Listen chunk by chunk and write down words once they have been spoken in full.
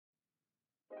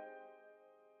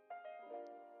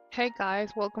Hey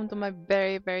guys, welcome to my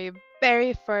very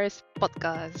first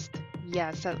podcast.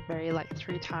 Yes, that's very like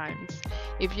three times.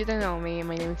 If you don't know me,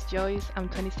 my name is Joyce. I'm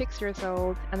 26 years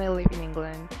old and I live in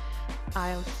England. I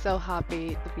am so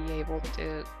happy to be able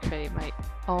to create my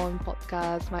own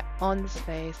podcast, my own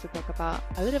space to talk about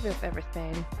a little bit of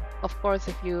everything. Of course,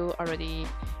 if you already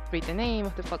read the name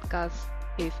of the podcast,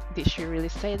 is did she really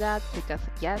say that? Because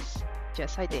yes,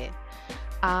 I did.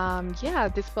 Yeah,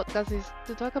 this podcast is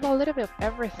to talk about a little bit of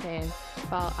everything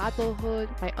about adulthood,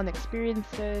 my own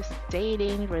experiences,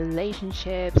 dating,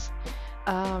 relationships,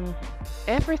 um,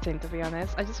 everything to be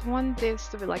honest. I just want this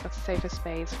to be like a safe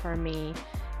space for me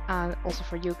and also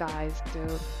for you guys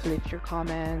to leave your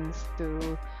comments,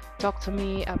 to talk to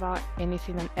me about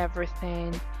anything and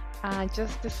everything, and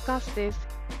just discuss this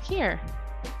here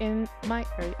in my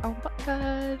very own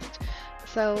podcast.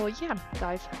 So, yeah,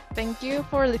 guys, thank you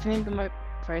for listening to my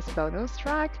first bonus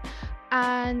track,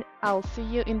 and I'll see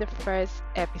you in the first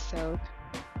episode.